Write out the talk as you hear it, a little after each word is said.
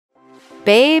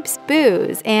babes,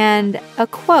 booze, and a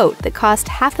quote that cost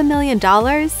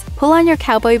 $500,000? Pull on your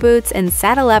cowboy boots and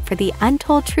saddle up for the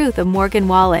untold truth of Morgan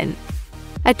Wallen.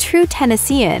 A true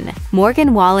Tennessean,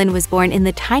 Morgan Wallen was born in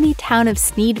the tiny town of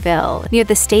Sneedville, near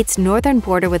the state's northern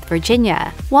border with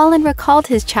Virginia. Wallen recalled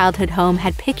his childhood home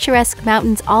had picturesque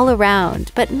mountains all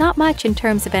around, but not much in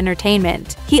terms of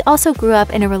entertainment. He also grew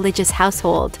up in a religious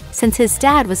household, since his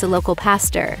dad was a local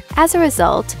pastor. As a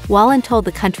result, Wallen told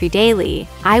the Country Daily,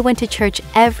 "I went to church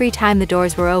every time the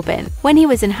doors were open." When he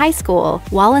was in high school,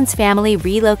 Wallen's family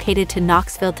relocated to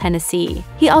Knoxville, Tennessee.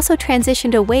 He also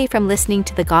transitioned away from listening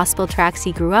to the gospel tracks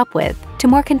he grew up with to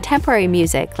more contemporary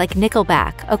music like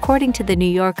Nickelback, according to The New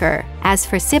Yorker. As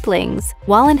for siblings,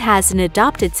 Wallen has an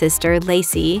adopted sister,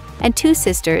 Lacey, and two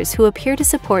sisters who appear to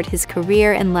support his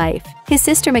career and life. His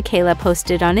sister Michaela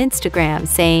posted on Instagram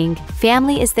saying,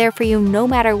 "Family is there for you no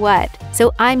matter what,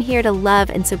 so I'm here to love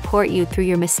and support you through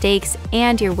your mistakes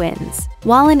and your wins."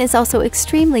 Wallen is also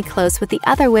extremely close with the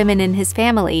other women in his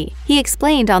family. He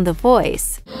explained on The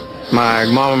Voice, "My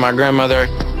mom and my grandmother,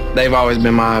 they've always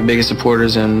been my biggest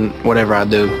supporters in whatever I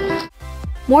do."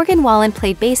 Morgan Wallen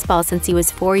played baseball since he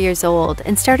was 4 years old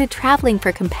and started traveling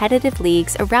for competitive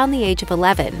leagues around the age of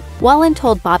 11. Wallen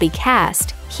told Bobby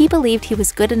Cast he believed he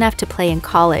was good enough to play in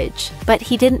college, but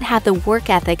he didn't have the work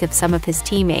ethic of some of his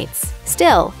teammates.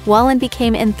 Still, Wallen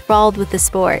became enthralled with the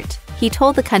sport. He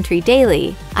told the Country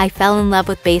Daily, "I fell in love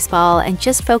with baseball and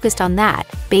just focused on that.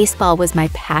 Baseball was my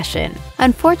passion."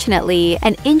 Unfortunately,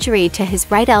 an injury to his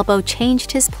right elbow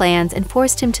changed his plans and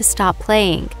forced him to stop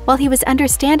playing. While he was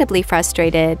understandably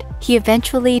frustrated, he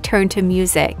eventually turned to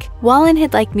music. Wallen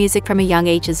had liked music from a young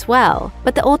age as well,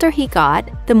 but the older he got,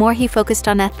 the more he focused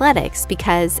on athletics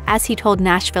because, as he told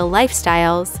Nashville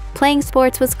Lifestyles, playing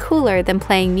sports was cooler than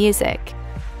playing music.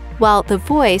 While The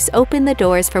Voice opened the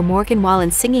doors for Morgan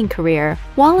Wallen's singing career,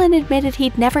 Wallen admitted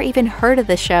he'd never even heard of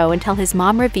the show until his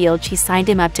mom revealed she signed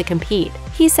him up to compete.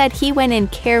 He said he went in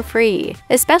carefree,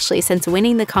 especially since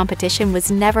winning the competition was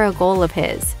never a goal of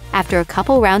his. After a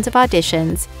couple rounds of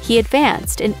auditions, he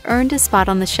advanced and earned a spot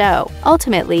on the show.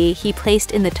 Ultimately, he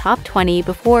placed in the top 20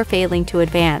 before failing to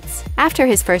advance. After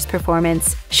his first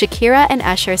performance, Shakira and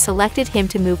Usher selected him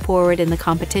to move forward in the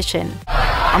competition.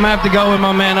 "I'm gonna have to go with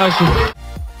my man Usher."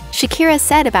 Shakira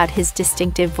said about his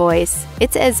distinctive voice,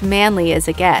 "It's as manly as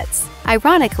it gets."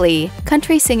 Ironically,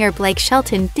 country singer Blake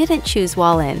Shelton didn't choose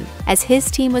Wallen, as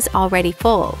his team was already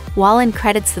full. Wallen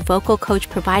credits the vocal coach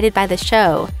provided by the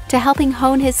show to helping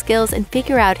hone his skills and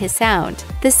figure out his sound.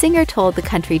 The singer told the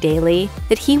Country Daily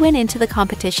that he went into the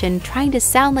competition trying to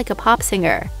sound like a pop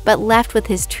singer, but left with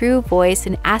his true voice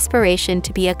and aspiration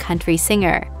to be a country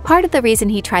singer. Part of the reason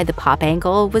he tried the pop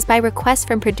angle was by requests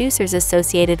from producers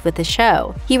associated with the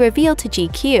show. He revealed to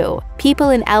GQ, "People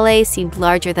in LA seemed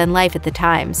larger than life at the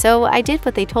time, so I did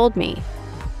what they told me."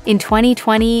 In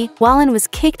 2020, Wallen was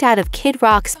kicked out of Kid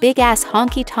Rock's big-ass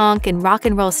honky-tonk and rock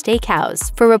and roll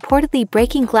steakhouse for reportedly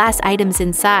breaking glass items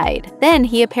inside. Then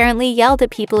he apparently yelled at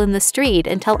people in the street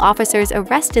until officers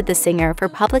arrested the singer for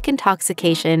public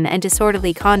intoxication and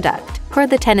disorderly conduct, per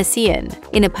the Tennessean.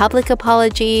 In a public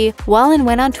apology, Wallen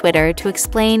went on Twitter to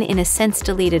explain in a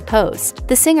since-deleted post.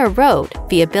 The singer wrote,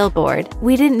 via Billboard,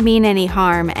 "We didn't mean any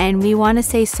harm, and we want to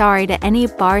say sorry to any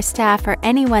bar staff or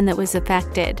anyone that was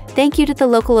affected. Thank you to the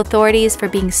local authorities for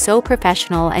being so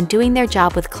professional and doing their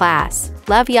job with class.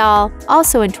 Love y'all."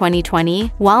 Also in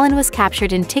 2020, Wallen was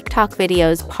captured in TikTok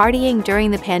videos partying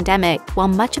during the pandemic while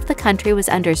much of the country was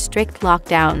under strict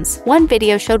lockdowns. One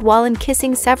video showed Wallen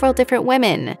kissing several different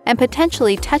women and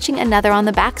potentially touching another on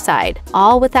the backside,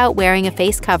 all without wearing a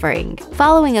face covering.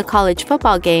 Following a college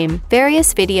football game,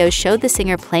 various videos showed the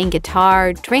singer playing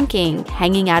guitar, drinking,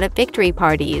 hanging out at victory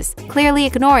parties, clearly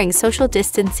ignoring social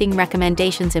distancing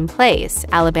recommendations in place,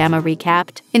 Alabama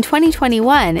recapped. In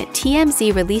 2021,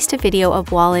 TMZ released a video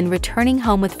of Wallen returning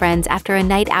home with friends after a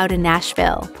night out in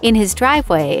Nashville. In his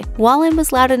driveway, Wallen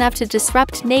was loud enough to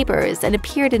disrupt neighbors and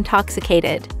appeared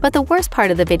intoxicated. But the worst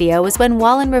part of the video was when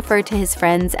Wallen referred to his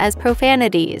friends as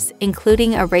profanities,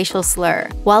 including a racial slur.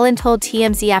 Wallen told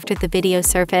TMZ after the video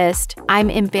surfaced, "I'm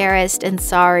embarrassed and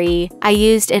sorry. I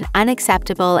used an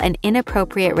unacceptable and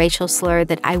inappropriate racial slur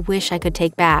that I wish I could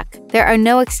take back. There are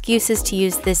no excuses to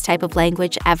use this type of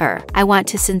language ever. I want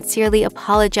to sincerely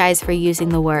apologize for using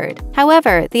the word."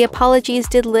 However, the apologies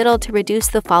did little to reduce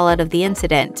the fallout of the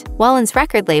incident. Wallen's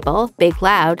record label, Big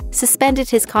Loud, suspended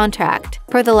his contract.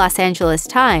 Per the Los Angeles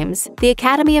Times, the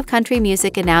Academy of Country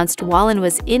Music announced Wallen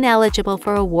was ineligible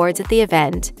for awards at the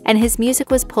event, and his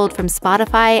music was pulled from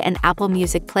Spotify and Apple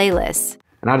Music playlists.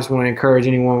 And I just want to encourage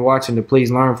anyone watching to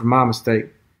please learn from my mistake.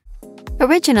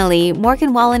 Originally,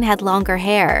 Morgan Wallen had longer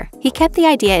hair. He kept the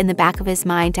idea in the back of his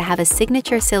mind to have a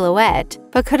signature silhouette,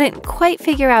 but couldn't quite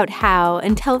figure out how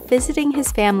until visiting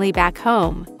his family back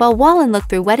home. While Wallen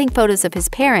looked through wedding photos of his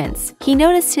parents, he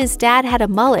noticed his dad had a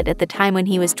mullet at the time when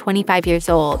he was 25 years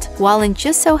old. Wallen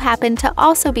just so happened to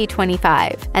also be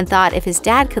 25, and thought if his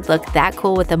dad could look that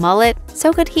cool with a mullet,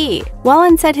 so could he.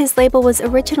 Wallen said his label was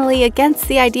originally against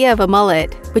the idea of a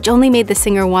mullet, which only made the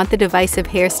singer want the divisive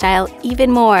hairstyle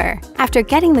even more. After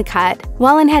getting the cut,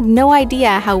 Wallen had no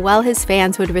idea how well his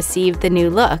fans would receive the new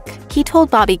look. He told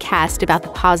Bobby Cast about the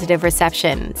positive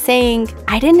reception, saying,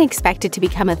 "I didn't expect it to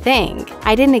become a thing.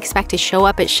 I didn't expect to show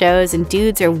up at shows and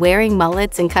dudes are wearing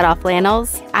mullets and cut-off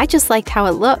flannels. I just liked how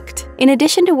it looked." In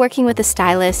addition to working with a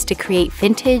stylist to create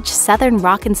vintage, southern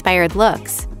rock-inspired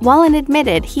looks, Wallen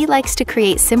admitted he likes to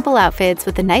create simple outfits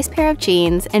with a nice pair of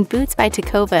jeans and boots by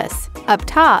Tecovas. Up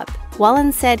top,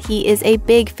 Wallen said he is a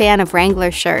big fan of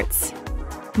Wrangler shirts.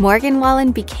 Morgan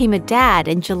Wallen became a dad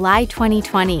in July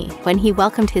 2020 when he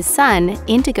welcomed his son,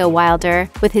 Indigo Wilder,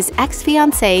 with his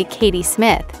ex-fiancée Katie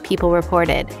Smith, People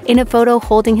reported. In a photo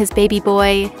holding his baby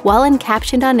boy, Wallen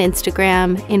captioned on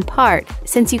Instagram, in part,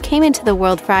 "Since you came into the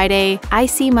world Friday, I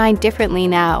see mine differently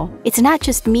now. It's not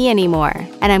just me anymore,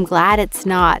 and I'm glad it's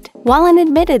not." Wallen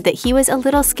admitted that he was a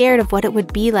little scared of what it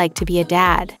would be like to be a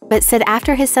dad, but said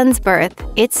after his son's birth,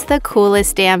 "It's the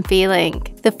coolest damn feeling."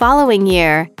 The following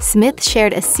year, Smith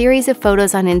shared a series of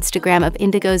photos on Instagram of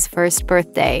Indigo's first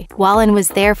birthday. Wallen was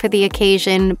there for the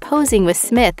occasion, posing with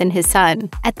Smith and his son.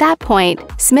 At that point,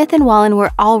 Smith and Wallen were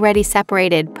already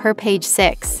separated, per page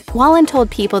 6. Wallen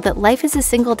told People that life as a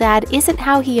single dad isn't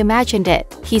how he imagined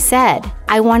it. He said,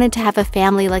 "I wanted to have a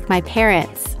family like my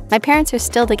parents. My parents are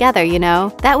still together, you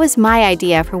know? That was my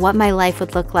idea for what my life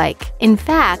would look like." In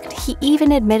fact, he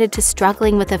even admitted to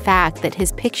struggling with the fact that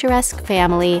his picturesque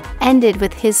family ended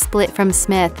with his split from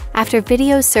Smith after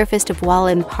videos surfaced of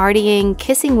Wallen partying,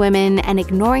 kissing women, and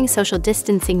ignoring social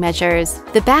distancing measures.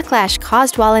 The backlash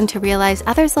caused Wallen to realize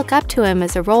others look up to him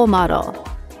as a role model.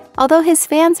 Although his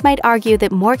fans might argue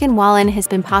that Morgan Wallen has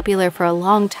been popular for a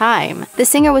long time, the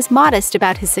singer was modest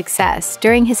about his success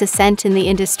during his ascent in the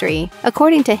industry.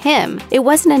 According to him, it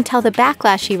wasn't until the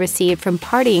backlash he received from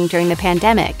partying during the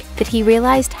pandemic that he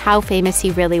realized how famous he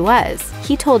really was.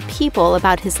 He told People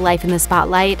about his life in the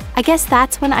spotlight, "I guess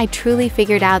that's when I truly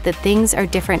figured out that things are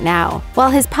different now."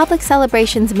 While his public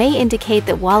celebrations may indicate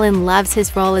that Wallen loves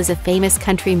his role as a famous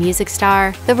country music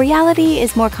star, the reality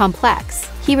is more complex.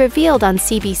 He revealed on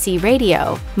CBC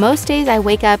Radio, "Most days I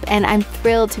wake up and I'm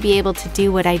thrilled to be able to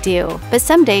do what I do. But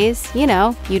some days, you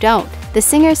don't." The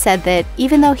singer said that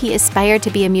even though he aspired to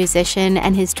be a musician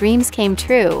and his dreams came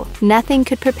true, nothing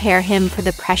could prepare him for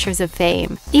the pressures of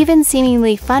fame. Even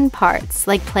seemingly fun parts,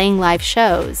 like playing live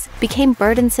shows, became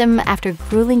burdensome after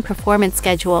grueling performance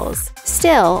schedules.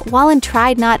 Still, Wallen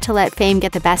tried not to let fame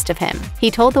get the best of him.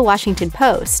 He told the Washington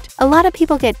Post, "A lot of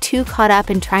people get too caught up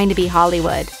in trying to be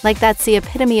Hollywood, like that's the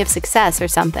epitome of success or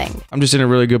something." I'm just in a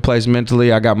really good place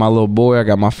mentally. I got my little boy, I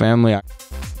got my family.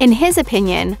 In his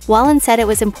opinion, Wallen said it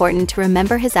was important to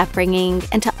remember his upbringing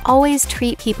and to always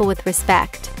treat people with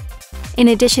respect. In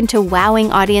addition to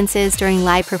wowing audiences during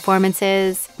live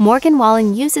performances, Morgan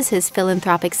Wallen uses his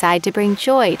philanthropic side to bring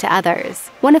joy to others.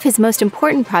 One of his most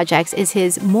important projects is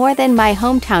his More Than My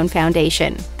Hometown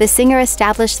Foundation. The singer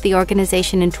established the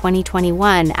organization in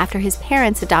 2021 after his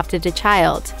parents adopted a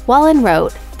child. Wallen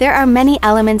wrote, "There are many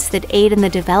elements that aid in the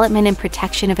development and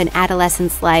protection of an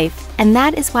adolescent's life, and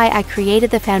that is why I created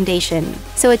the foundation,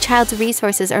 so a child's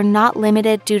resources are not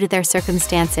limited due to their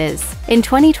circumstances." In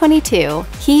 2022,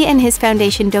 he and his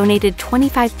foundation donated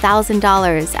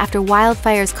 $25,000 after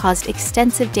wildfires caused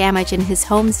extensive damage in his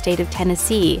home state of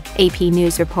Tennessee, AP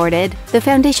News reported. The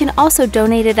foundation also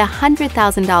donated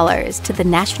 $100,000 to the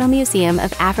National Museum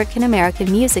of African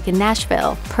American Music in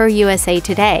Nashville, per USA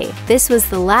Today. This was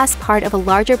the last part of a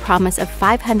larger promise of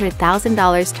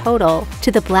 $500,000 total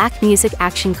to the Black Music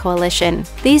Action Coalition.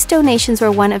 These donations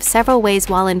were one of several ways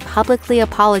Wallen publicly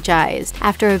apologized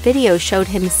after a video showed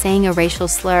him saying a racial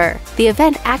slur. The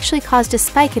event actually caused a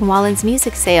spike in Wallen's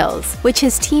music sales, which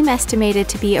his team estimated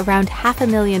to be around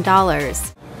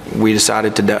 $500,000. We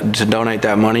decided to donate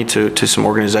that money to some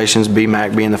organizations,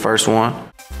 BMAC being the first one.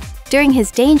 During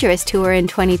his Dangerous tour in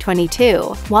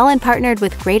 2022, Wallen partnered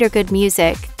with Greater Good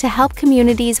Music to help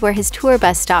communities where his tour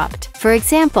bus stopped. For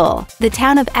example, the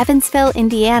town of Evansville,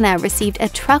 Indiana received a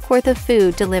truck worth of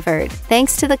food delivered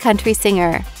thanks to the country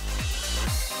singer.